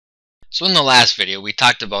So in the last video, we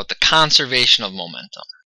talked about the conservation of momentum.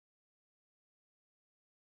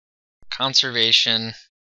 Conservation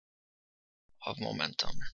of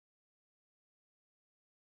momentum.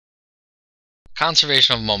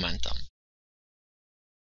 Conservation of momentum.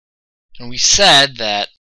 And we said that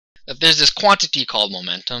there's this quantity called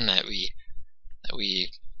momentum that we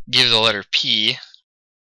give the letter P,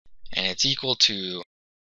 and it's equal to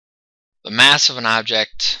the mass of an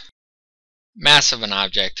object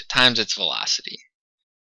times its velocity,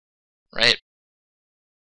 right?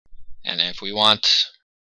 And if we want,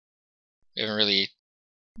 we haven't really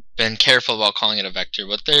been careful about calling it a vector,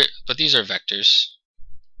 but these are vectors.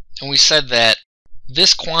 And we said that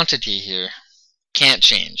this quantity here can't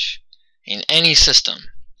change in any system.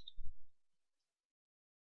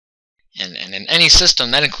 And in any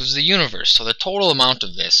system, that includes the universe. So the total amount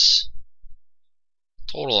of this,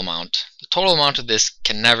 the total amount of this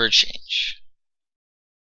can never change.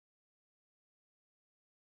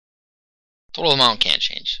 Total amount can't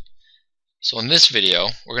change. So in this video,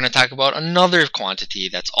 we're going to talk about another quantity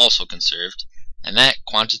that's also conserved, and that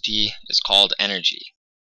quantity is called energy.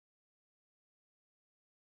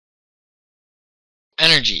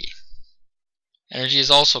 Energy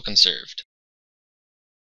is also conserved.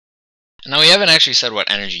 Now we haven't actually said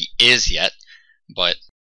what energy is yet, but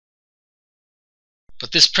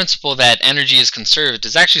this principle that energy is conserved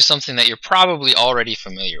is actually something that you're probably already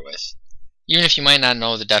familiar with. Even if you might not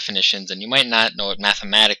know the definitions and you might not know it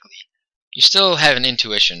mathematically, you still have an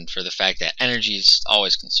intuition for the fact that energy is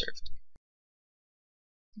always conserved.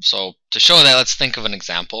 So to show that, let's think of an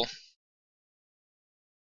example.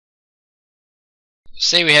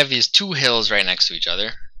 Say we have these two hills right next to each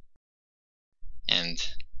other, and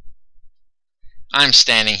I'm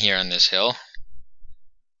standing here on this hill.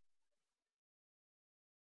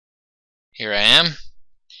 Here I am,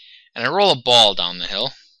 and I roll a ball down the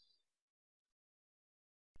hill.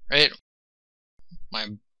 Right? My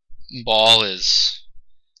ball is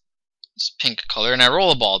this pink color, and I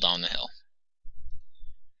roll a ball down the hill.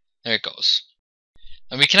 There it goes.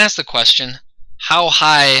 And we can ask the question, how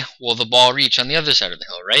high will the ball reach on the other side of the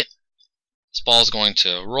hill, right? This ball is going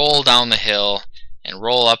to roll down the hill and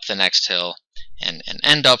roll up the next hill and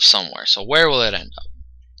end up somewhere. So where will it end up?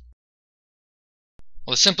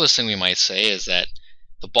 Well, the simplest thing we might say is that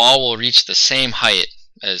the ball will reach the same height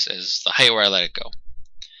as the height where I let it go.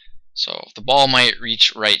 So the ball might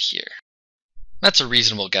reach right here. That's a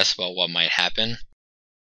reasonable guess about what might happen.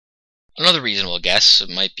 Another reasonable guess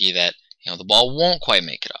might be that the ball won't quite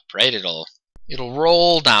make it up, right? It'll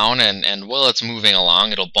roll down, and while it's moving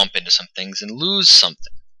along, it'll bump into some things and lose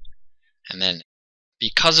something. And then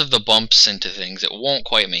because of the bumps into things, it won't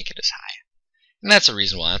quite make it as high. And that's a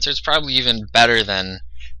reasonable answer. It's probably even better than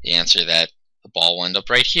the answer that the ball will end up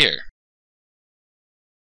right here.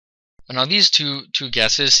 But now these two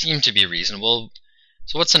guesses seem to be reasonable.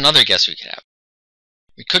 So what's another guess we could have?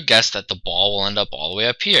 We could guess that the ball will end up all the way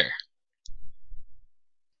up here.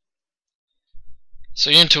 So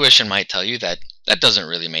your intuition might tell you that that doesn't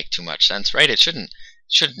really make too much sense, right? It shouldn't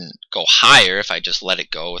go higher if I just let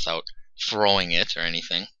it go without throwing it or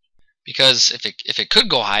anything. Because if it could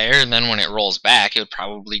go higher, then when it rolls back, it would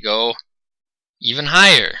probably go even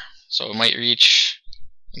higher. So it might reach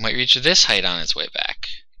this height on its way back,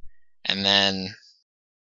 and then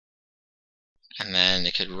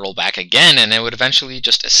it could roll back again, and it would eventually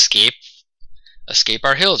just escape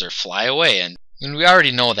our hills or fly away. And we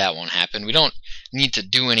already know that won't happen. We don't need to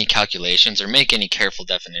do any calculations or make any careful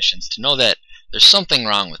definitions to know that there's something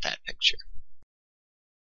wrong with that picture.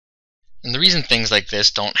 And the reason things like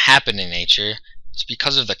this don't happen in nature is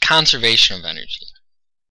because of the conservation of energy.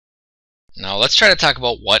 Now let's try to talk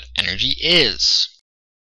about what energy is.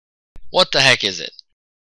 What the heck is it?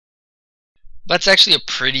 That's actually a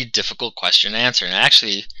pretty difficult question to answer, and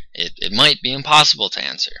actually it might be impossible to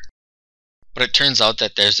answer. But it turns out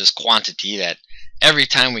that there's this quantity that every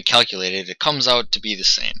time we calculate it, it comes out to be the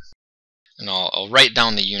same. And I'll write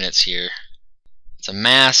down the units here. It's a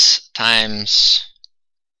mass times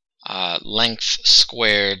length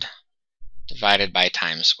squared divided by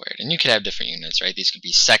time squared. And you could have different units, right? These could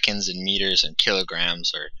be seconds and meters and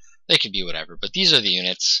kilograms, or they could be whatever. But these are the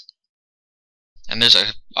units. And there's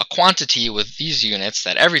a quantity with these units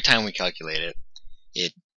that every time we calculate it,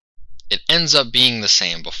 it ends up being the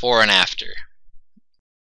same before and after.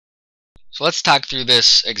 So let's talk through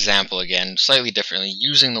this example again slightly differently,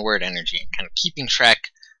 using the word energy and kind of keeping track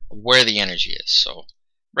of where the energy is. So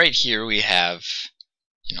right here we have,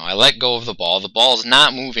 I let go of the ball. The ball is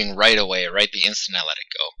not moving right away, right the instant I let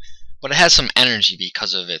it go, but it has some energy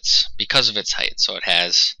because of its height. So it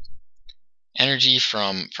has energy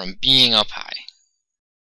from being up high.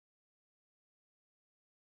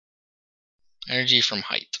 Energy from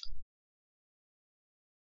height.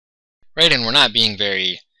 Right, and we're not being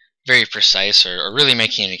very precise or really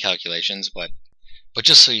making any calculations, but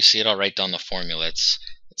just so you see it, I'll write down the formula. It's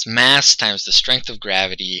mass times the strength of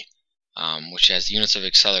gravity, which has units of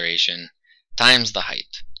acceleration, times the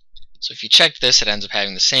height. So if you check this, it ends up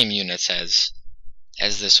having the same units as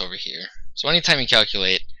this over here. So anytime you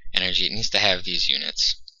calculate energy, it needs to have these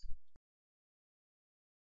units.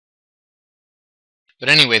 But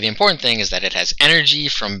anyway, the important thing is that it has energy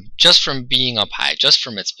just from being up high, just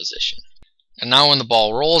from its position. And now when the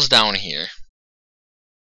ball rolls down here,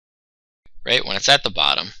 right, when it's at the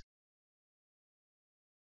bottom,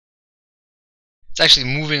 it's actually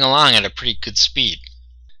moving along at a pretty good speed.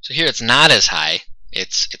 So here it's not as high,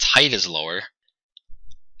 its height is lower.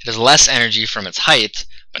 It has less energy from its height,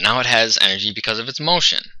 but now it has energy because of its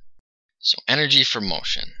motion. So energy from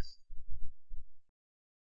motion.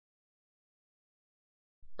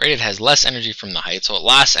 Right, it has less energy from the height, so it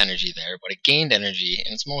lost energy there, but it gained energy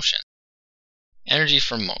in its motion. Energy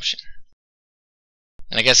from motion.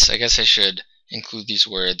 And I guess I should include these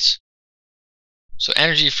words. So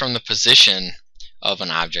energy from the position of an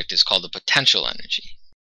object is called the potential energy.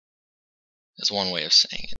 That's one way of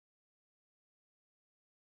saying it.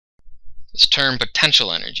 This term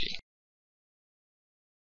potential energy.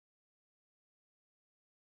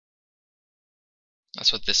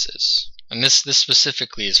 That's what this is. And this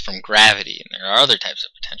specifically is from gravity, and there are other types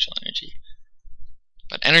of potential energy.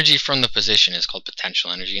 But energy from the position is called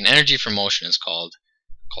potential energy, and energy from motion is called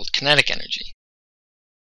kinetic energy.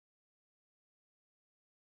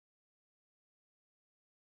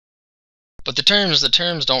 But the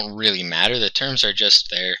terms don't really matter. The terms are just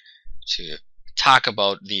there to talk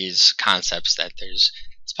about these concepts, that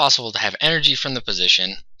it's possible to have energy from the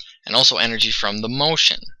position and also energy from the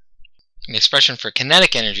motion. And the expression for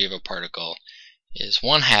kinetic energy of a particle is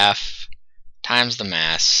 1/2 times the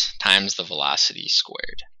mass times the velocity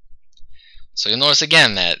squared. So you'll notice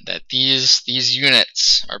again that these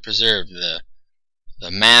units are preserved.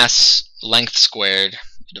 The mass length squared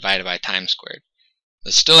divided by time squared.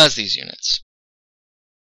 It still has these units.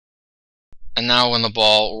 And now when the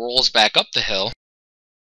ball rolls back up the hill,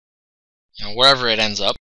 wherever it ends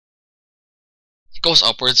up, it goes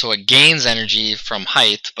upward, so it gains energy from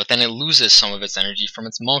height, but then it loses some of its energy from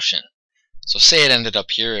its motion. So say it ended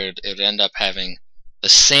up here, it would end up having the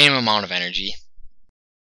same amount of energy.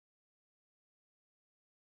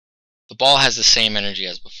 The ball has the same energy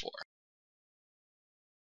as before.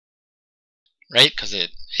 Right? Because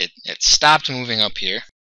it stopped moving up here.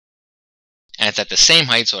 And it's at the same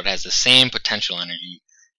height, so it has the same potential energy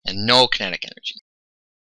and no kinetic energy.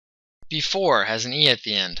 Before has an E at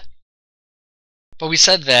the end. But we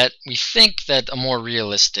said that we think that a more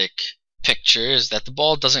realistic picture is that the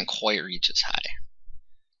ball doesn't quite reach as high.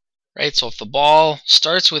 Right? So if the ball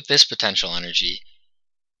starts with this potential energy,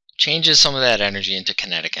 changes some of that energy into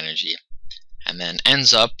kinetic energy, and then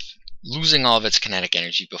ends up losing all of its kinetic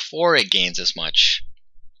energy before it gains as much,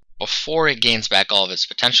 before it gains back all of its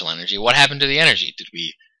potential energy, what happened to the energy?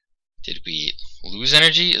 Did we lose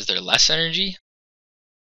energy? Is there less energy?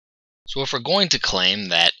 So if we're going to claim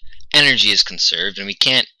that energy is conserved and we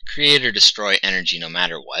can't create or destroy energy no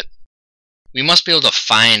matter what, we must be able to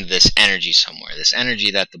find this energy somewhere, this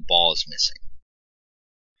energy that the ball is missing.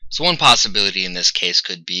 So one possibility in this case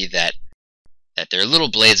could be that there are little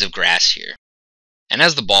blades of grass here. And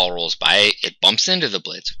as the ball rolls by, it bumps into the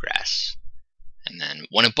blades of grass. And then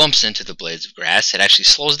when it bumps into the blades of grass, it actually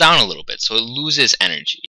slows down a little bit, so it loses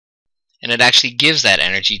energy. And it actually gives that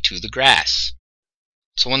energy to the grass.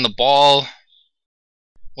 So when the ball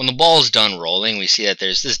is done rolling, we see that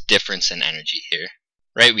there's this difference in energy here.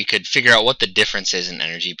 Right? We could figure out what the difference is in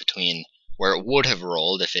energy between where it would have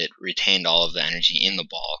rolled if it retained all of the energy in the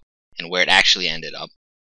ball and where it actually ended up.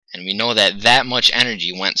 And we know that that much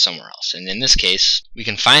energy went somewhere else. And in this case, we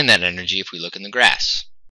can find that energy if we look in the grass.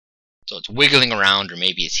 So it's wiggling around, or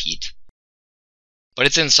maybe it's heat. But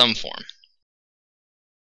it's in some form.